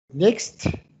Next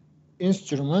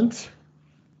instrument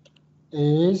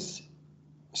is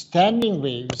standing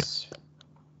waves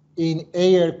in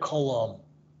air column,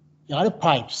 yani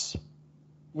pipes.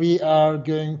 We are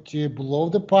going to blow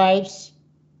the pipes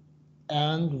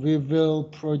and we will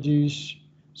produce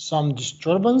some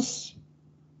disturbance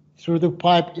through the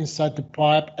pipe, inside the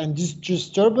pipe, and this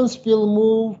disturbance will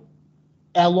move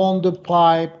along the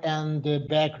pipe and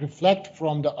back, reflect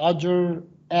from the other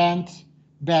end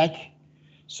back.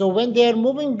 So when they are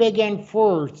moving back and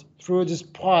forth through this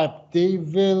pipe, they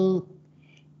will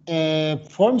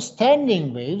form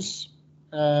standing waves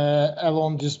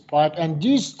along this pipe, and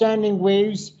these standing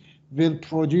waves will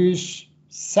produce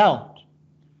sound.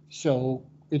 So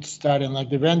it's starting like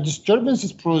the when disturbance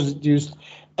is produced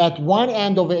at one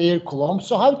end of an air column.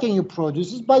 So how can you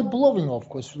produce this? By blowing, of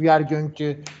course. We are going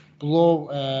to blow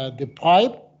the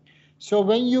pipe. So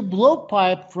when you blow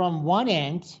pipe from one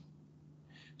end,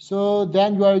 so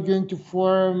then you are going to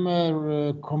form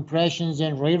compressions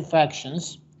and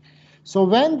rarefactions. So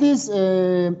when these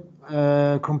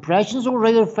compressions or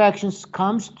rarefactions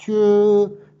comes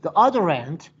to the other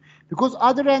end, because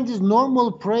other end is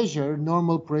normal pressure,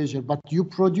 but you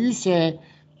produce a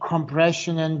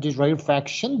compression and the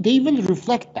rarefaction, they will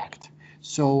reflect back.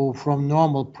 So from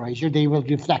normal pressure, they will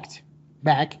reflect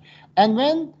back. And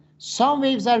when some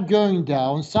waves are going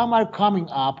down, some are coming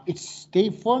up, they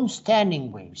form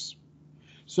standing waves.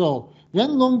 So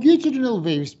when longitudinal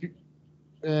waves,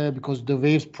 because the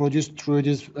waves produced through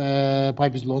this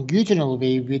pipe is longitudinal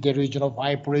wave with a region of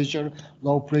high pressure,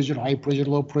 low pressure, high pressure,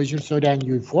 low pressure, so then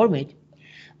you form it.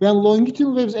 When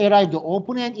longitudinal waves arrive the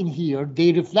open end in here,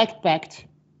 they reflect back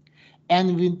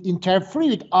and will interfere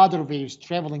with other waves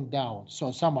traveling down.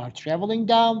 So some are traveling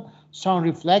down, some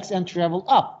reflects and travel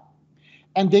up.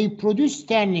 And they produce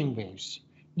standing waves.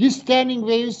 These standing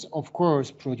waves, of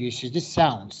course, produces the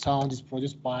sound. Sound is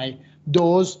produced by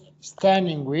those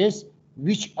standing waves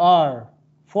which are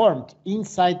formed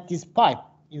inside this pipe.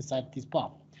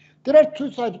 There are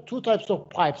two types of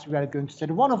pipes we are going to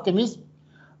study. One of them is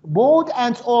both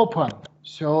ends open.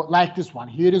 So like this one,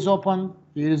 here is open,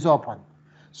 here is open.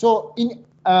 So in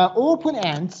open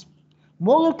ends,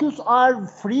 molecules are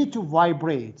free to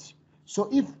vibrate. So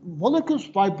if molecules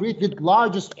vibrate with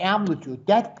largest amplitude,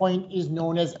 that point is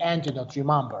known as antinode,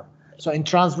 remember. So in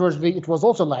transverse wave, it was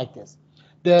also like this.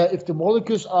 If the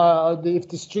molecules if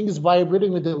the string is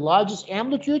vibrating with the largest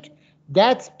amplitude,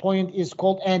 that point is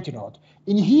called antinode.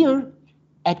 In here,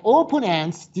 at open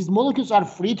ends, these molecules are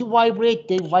free to vibrate.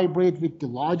 They vibrate with the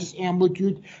largest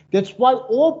amplitude. That's why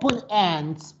open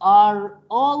ends are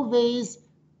always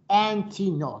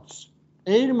antinodes.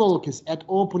 Air molecules at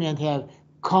open end have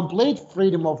complete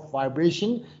freedom of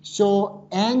vibration, so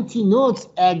antinodes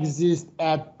exist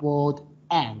at both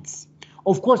ends.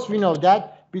 Of course, we know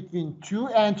that between two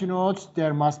antinodes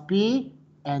there must be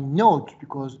a node,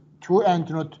 because two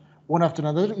antinodes one after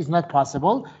another is not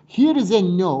possible. Here is a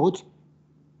node,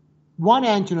 one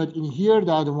antinode in here,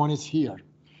 the other one is here.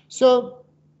 So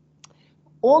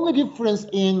only difference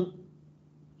in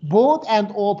both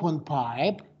and open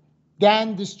pipe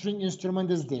than the string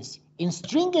instrument is this. In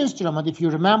string instrument, if you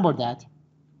remember that,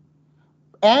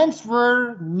 ends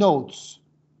were nodes,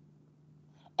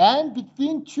 and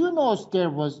between two nodes there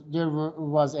was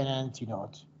an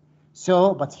antinode.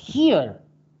 So, but here,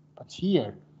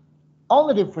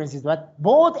 only difference is that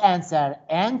both ends are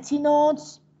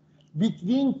antinodes.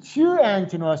 Between two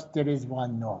antinodes there is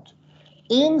one node.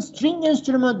 In string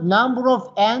instrument, number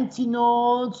of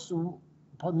nodes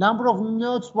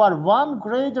were one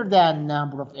greater than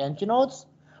number of antinodes.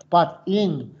 But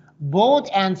in both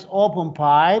ends open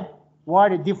pipe,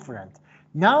 what is different?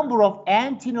 Number of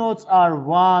antinodes are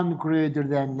one greater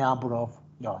than number of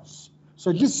nodes.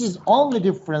 So this is only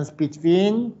difference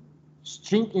between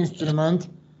string instrument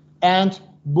and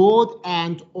both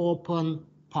end open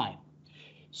pipe.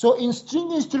 So in string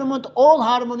instrument, all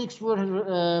harmonics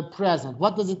were present.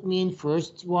 What does it mean?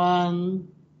 First one,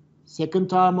 second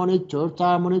harmonic, third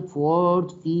harmonic,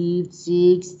 fourth, fifth,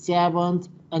 sixth, seventh,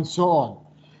 and so on.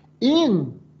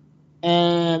 In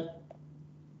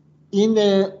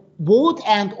the both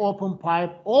and open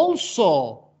pipe,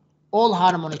 also all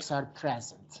harmonics are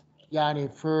present. Yani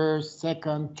first,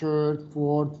 second, third,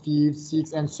 fourth, fifth,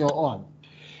 sixth, and so on.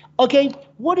 Okay,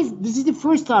 this is the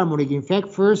first harmonic, in fact,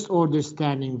 first order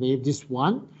standing wave, this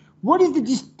one. What is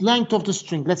the length of the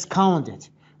string? Let's count it.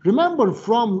 Remember,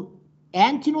 from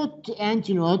antinode to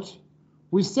antinode,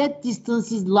 we set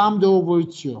distance is lambda over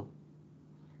 2.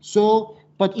 So,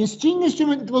 but in string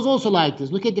instrument, it was also like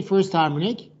this. Look at the first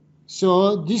harmonic.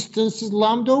 So distance is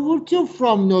lambda over 2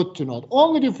 from node to node.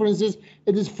 Only difference is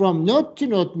it is from node to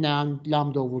node now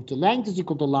lambda over 2. Length is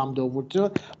equal to lambda over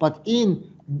 2. But in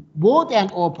both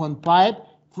an open pipe,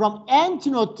 from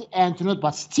antinode to antinode,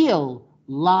 but still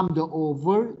lambda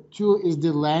over 2 is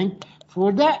the length.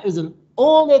 For that reason,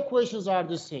 all equations are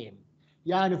the same.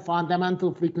 Yani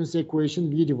fundamental frequency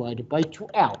equation V divided by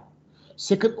 2L.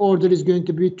 Second order is going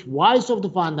to be twice of the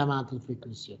fundamental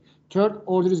frequency. Third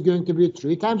order is going to be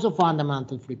 3 times of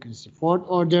fundamental frequency. Fourth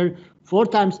order, 4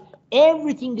 times.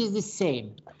 Everything is the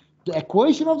same. The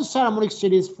equation of the harmonic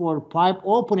series for pipe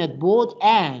open at both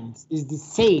ends is the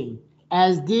same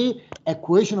as the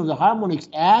equation of the harmonics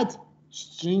at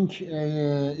string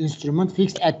instrument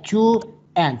fixed at 2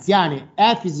 ends. Yani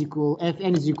Fn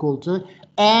is equal to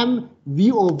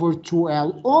mv over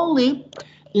 2L. Only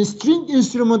in string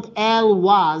instrument L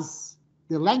was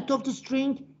the length of the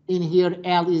string. In here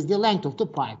L is the length of the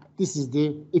pipe. This is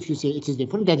the, if you say it is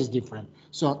different, that is different.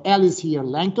 So L is here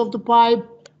length of the pipe,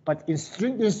 but in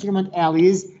string instrument L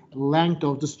is length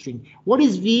of the string. What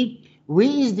is V?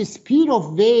 V is the speed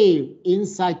of wave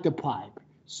inside the pipe.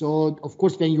 So of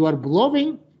course when you are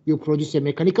blowing, you produce a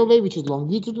mechanical wave which is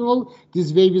longitudinal.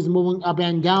 This wave is moving up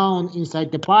and down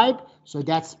inside the pipe. So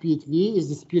that speed V is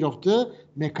the speed of the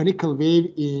mechanical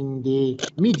wave in the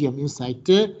medium inside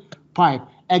the pipe.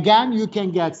 Again, you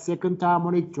can get second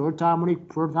harmonic, third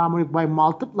harmonic, fourth harmonic by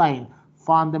multiplying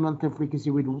fundamental frequency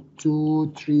with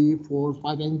 2, 3, 4,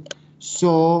 5, and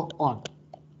so on.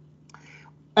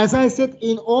 As I said,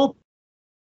 in all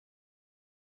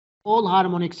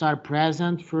harmonics are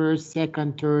present, first,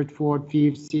 second, third, fourth,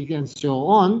 fifth, sixth, and so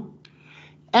on.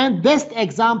 And best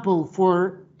example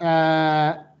for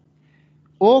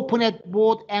open at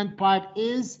both end pipe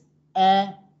is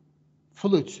a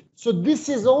flute. So this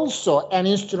is also an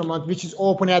instrument which is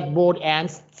open at both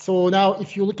ends. So now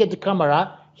if you look at the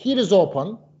camera, here is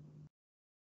open.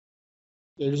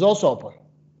 It is also open.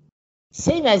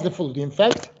 Same as the flute, in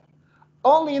fact.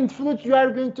 Only in flute you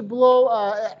are going to blow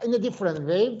in a different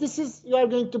way. This is, you are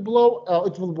going to blow,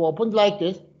 it will be opened like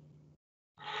this.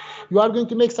 You are going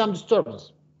to make some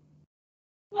disturbance.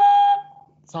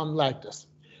 Something like this.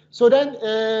 So then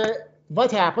what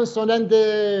happens? So then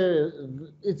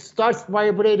it starts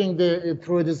vibrating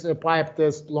through this pipe,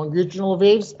 this longitudinal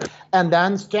waves, and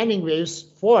then standing waves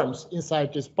forms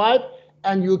inside this pipe,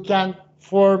 and you can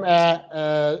form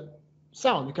a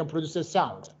sound. You can produce a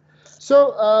sound.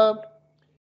 So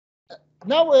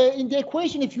now in the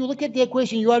equation, if you look at the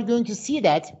equation, you are going to see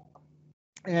that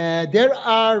there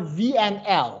are V and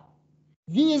L.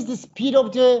 V is the speed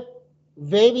of the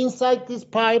wave inside this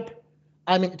pipe.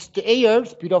 I mean, it's the air,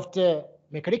 speed of the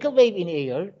mechanical wave in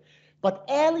air, but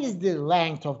L is the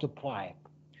length of the pipe.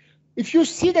 If you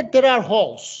see that there are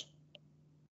holes,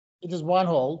 it is one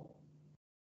hole,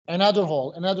 another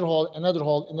hole, another hole, another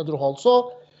hole, another hole.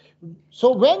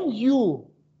 So when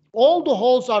all the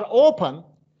holes are open,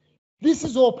 this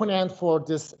is open end for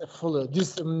this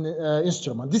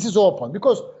instrument. This is open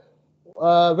because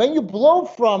when you blow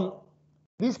from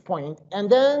this point, and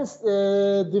then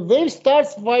the wave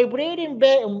starts vibrating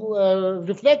back,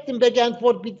 reflecting back and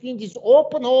forth between this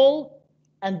open hole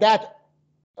and that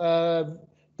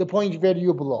the point where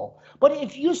you blow. But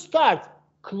if you start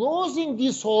closing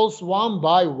these holes one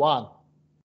by one,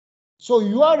 so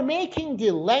you are making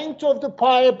the length of the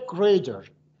pipe greater.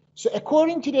 So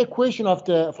according to the equation of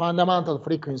the fundamental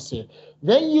frequency,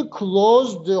 when you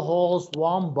close the holes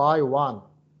one by one,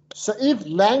 so if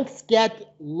lengths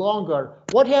get longer,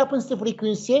 what happens to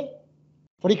frequency?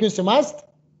 Frequency must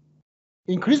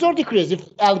increase or decrease if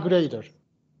L greater.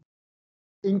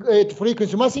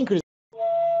 Frequency must increase.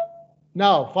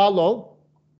 Now follow.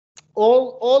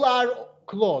 All are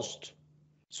closed.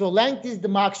 So length is the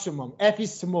maximum. F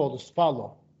is smallest.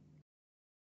 Follow.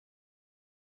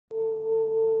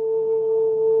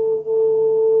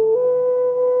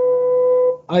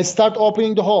 I start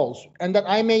opening the holes, and then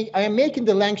I am making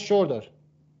the length shorter,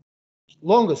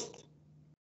 longest.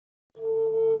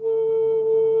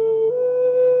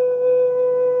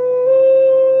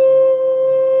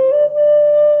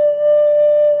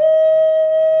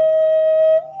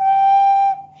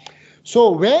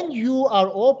 So when you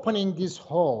are opening these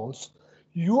holes,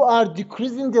 you are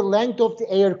decreasing the length of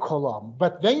the air column.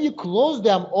 But when you close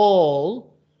them all,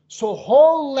 so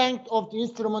whole length of the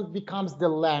instrument becomes the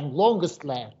longest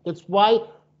length. That's why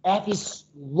F is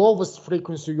lowest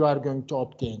frequency you are going to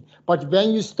obtain. But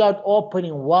when you start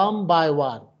opening one by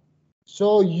one,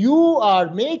 so you are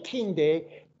making the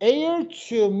air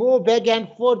to move back and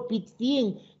forth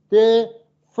between the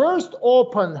first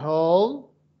open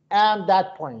hole and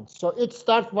that point. So it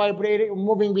starts vibrating,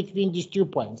 moving between these 2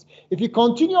 points. If you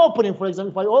continue opening, for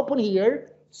example, if I open here,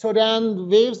 so then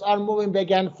waves are moving back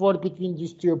and forth between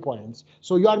these 2 points.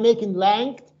 So you are making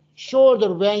length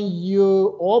shorter when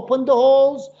you open the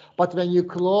holes, but when you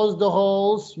close the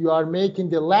holes, you are making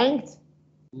the length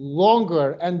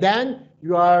longer, and then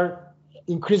you are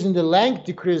increasing the length,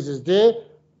 decreases the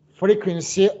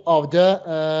frequency of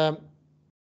the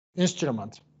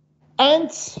instrument. And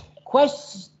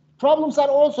problems are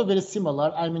also very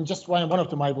similar. I mean, just one of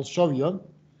them I will show you.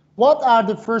 What are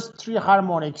the first 3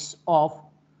 harmonics of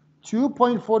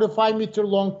 2.45 meter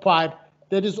long pipe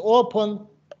that is open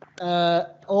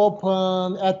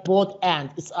at both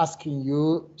ends? It's asking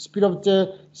you speed of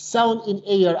the sound in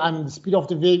air, I mean the speed of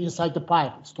the wave inside the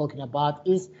pipe it's talking about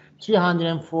is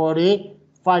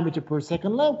 345 meter per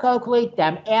second. Now calculate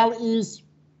them. L is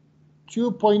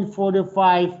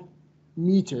 2.45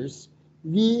 meters.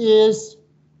 V is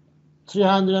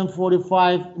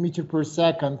 345 meter per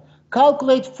second.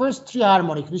 Calculate first 3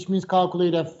 harmonics, which means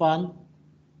calculate F1,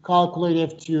 calculate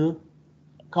F2,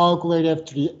 calculate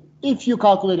F3. If you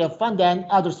calculate F1, then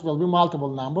others will be multiple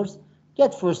numbers.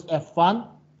 Get first F1,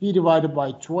 V divided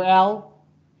by 2L.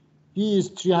 V is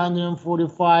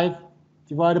 345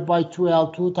 divided by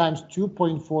 2L, 2 times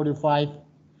 2.45.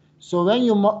 So when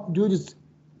you do this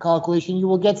calculation, you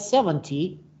will get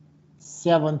 70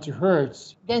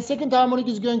 hertz. Then second harmonic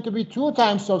is going to be 2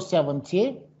 times of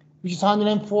 70, which is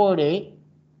 140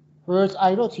 hertz.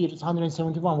 I wrote here it's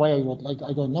 171. Why I wrote like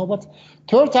I don't know. But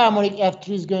third harmonic F3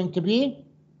 is going to be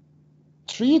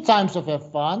 3 times of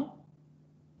F1,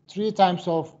 3 times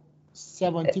of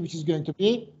 70, which is going to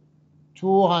be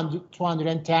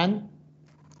 210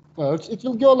 hertz. It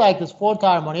will go like this. Fourth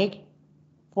harmonic,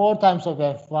 4 times of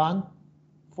F1,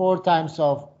 4 times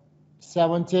of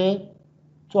 70,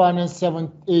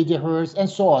 280 hertz, and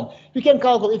so on. You can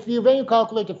calculate, when you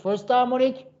calculate the first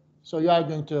harmonic, so you are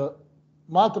going to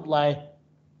multiply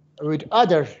with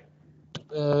other,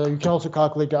 you can also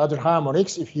calculate the other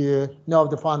harmonics if you know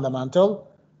the fundamental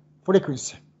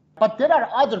frequency. But there are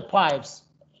other pipes,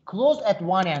 closed at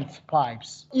one end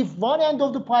pipes. If one end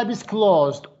of the pipe is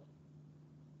closed,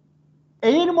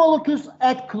 air molecules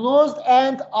at closed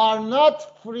end are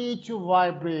not free to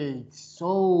vibrate.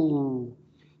 So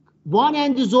one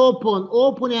end is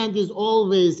open end is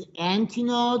always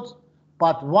antinode,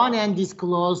 but one end is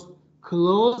closed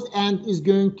end is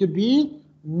going to be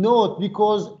node,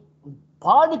 because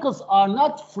particles are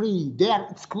not free.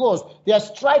 It's closed. They are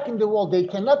striking the wall. They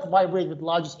cannot vibrate with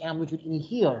largest amplitude in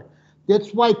here.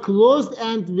 That's why closed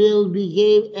end will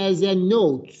behave as a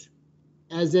node,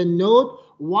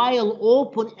 while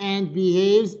open end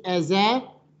behaves as a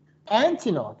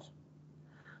antinode.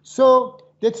 So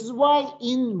that is why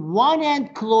in one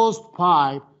end closed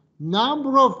pipe,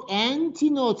 number of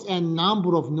antinodes and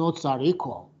number of nodes are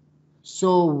equal.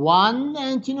 So one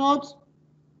antinode,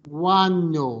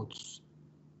 one node.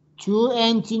 2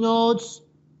 antinodes,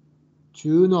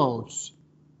 2 nodes.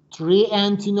 3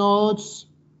 antinodes,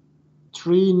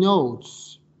 3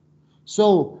 nodes.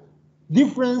 So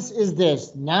difference is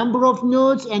this: number of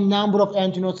nodes and number of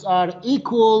antinodes are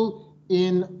equal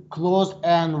in closed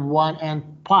and one end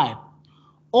pipe.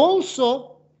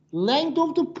 Also, length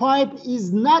of the pipe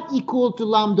is not equal to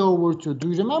lambda over 2. Do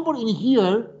you remember in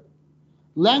here,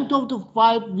 length of the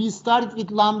pipe, we started with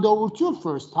lambda over 2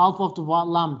 first, half of the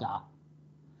lambda.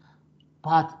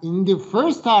 But in the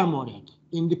first harmonic,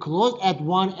 in the closed at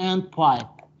one end pipe,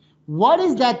 what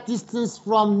is that distance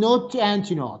from node to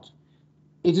antinode?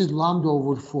 It is lambda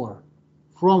over 4.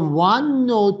 From one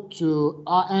node to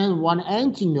one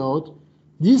antinode,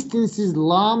 distance is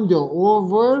lambda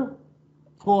over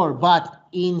 4. But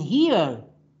in here,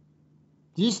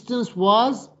 distance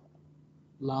was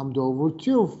lambda over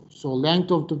 2. So length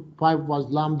of the pipe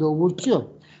was lambda over 2.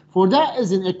 For that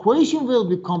reason, equation will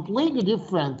be completely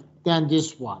different than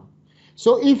this one.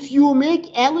 So if you make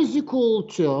L is equal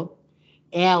to,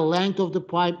 L length of the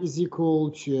pipe is equal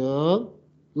to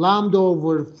lambda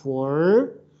over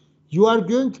 4, you are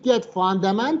going to get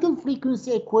fundamental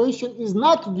frequency equation is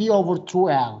not V over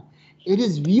 2L. It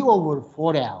is V over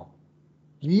 4L.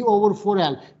 V over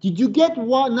 4L. Did you get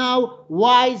what now?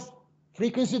 Why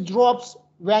frequency drops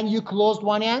when you closed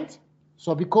one end?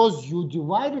 So because you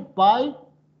divide it by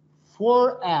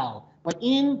 4L. But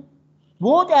in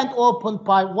both end open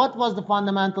pipe, what was the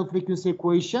fundamental frequency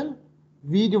equation?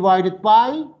 V divided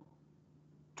by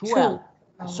 2L.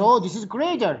 So this is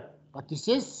greater, but this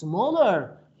is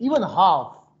smaller, even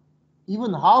half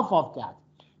of that.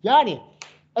 Yani,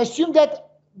 assume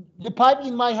that the pipe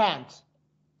in my hand,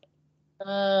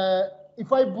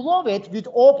 if I blow it with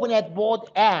open at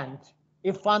both ends,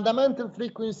 if fundamental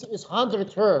frequency is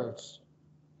 100 hertz,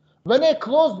 when I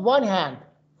close one hand,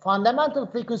 fundamental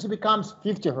frequency becomes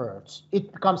 50 hertz.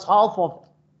 It becomes half of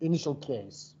initial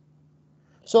case.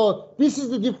 So this is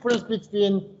the difference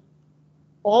between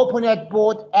open at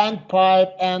both end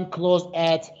pipe and closed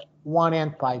at one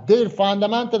end pipe. Their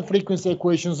fundamental frequency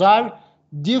equations are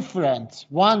different.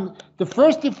 The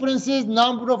first difference is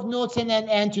number of nodes and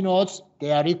antinodes.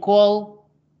 They are equal.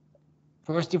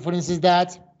 First difference is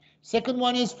that. Second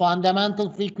one is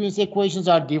fundamental frequency equations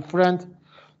are different.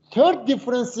 Third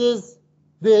difference is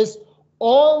this: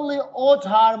 only odd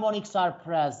harmonics are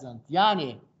present.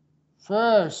 Yani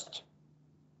first,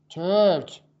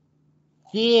 third,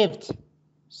 fifth,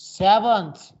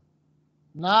 seventh,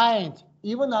 ninth,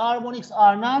 even harmonics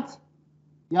are not.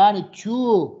 Yani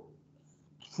 2,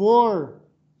 4,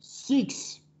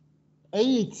 6,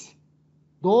 8,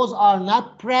 those are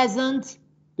not present.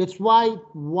 That's why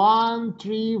 1,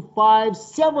 3, 5,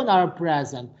 7 are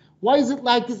present. Why is it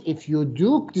like this? If you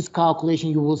do this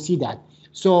calculation, you will see that.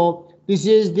 So this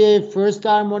is the first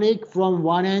harmonic from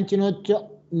one antinode to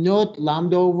node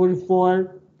lambda over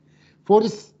 4. For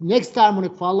this next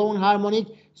harmonic, following harmonic,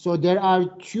 so there are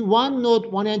one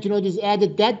node, one antinode is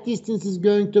added. That distance is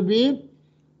going to be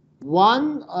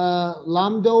 1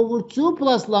 lambda over 2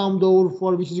 plus lambda over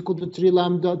 4, which is equal to 3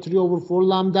 over 4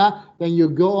 lambda. When you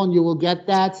go on, you will get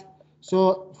that.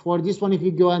 So for this one, if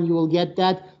you go on, you will get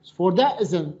that. For that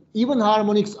reason, even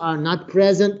harmonics are not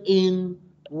present in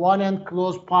one and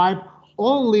closed pipe.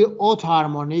 Only odd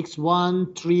harmonics,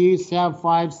 1, 3, 7,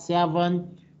 5,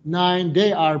 7, 9,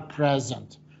 they are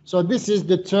present. So this is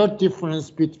the third difference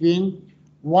between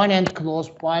one end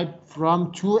closed pipe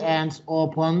from two ends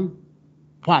open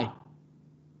pipe.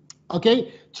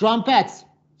 Okay, trumpets,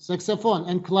 saxophone,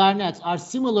 and clarinets are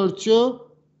similar to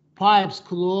pipes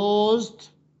closed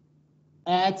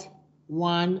at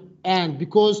one end,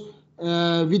 because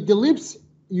with the lips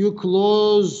you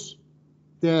close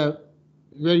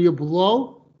where you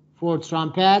blow for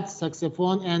trumpet,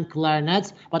 saxophone, and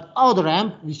clarinets, but other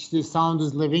amp, which the sound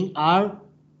is leaving, are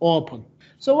open.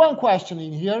 So one question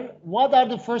in here: what are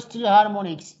the first three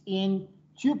harmonics in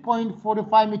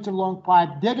 2.45 meter long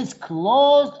pipe that is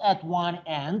closed at one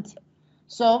end?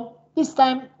 So this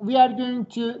time we are going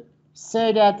to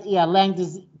say that length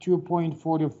is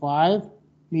 2.45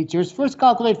 meters. First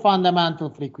calculate fundamental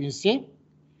frequency.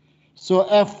 So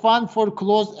F1 for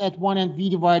closed at one end, V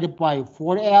divided by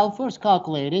 4L. First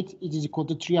calculate it. It is equal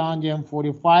to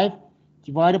 345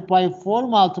 divided by 4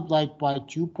 multiplied by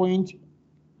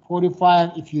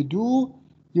 2.45. If you do,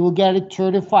 you will get it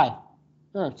 35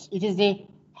 hertz. It is the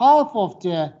half of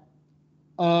the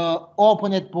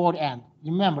open at both end.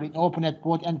 Remember, in open at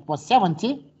both end was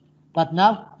 70, but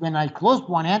now when I close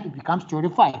one end, it becomes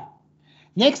 35.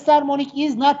 Next harmonic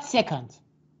is not second,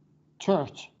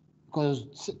 third,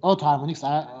 because odd harmonics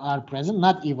are present,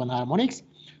 not even harmonics.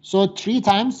 So 3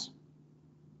 times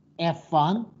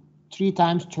F1, 3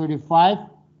 times 35,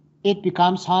 it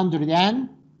becomes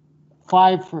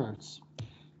 105 hertz.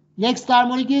 Next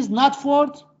harmonic is not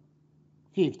fourth,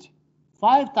 fifth.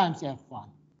 5 times F1,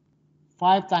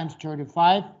 5 times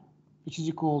 35, which is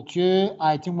equal to,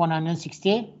 I think,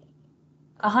 160.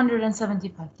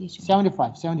 175, teacher.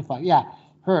 75, yeah,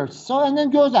 hertz. So, and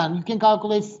then goes on. You can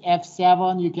calculate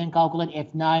F7, you can calculate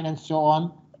F9, and so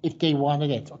on, if they wanted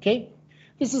it, okay?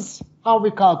 This is how we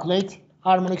calculate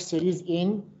harmonic series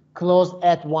in closed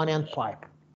at one end pipe.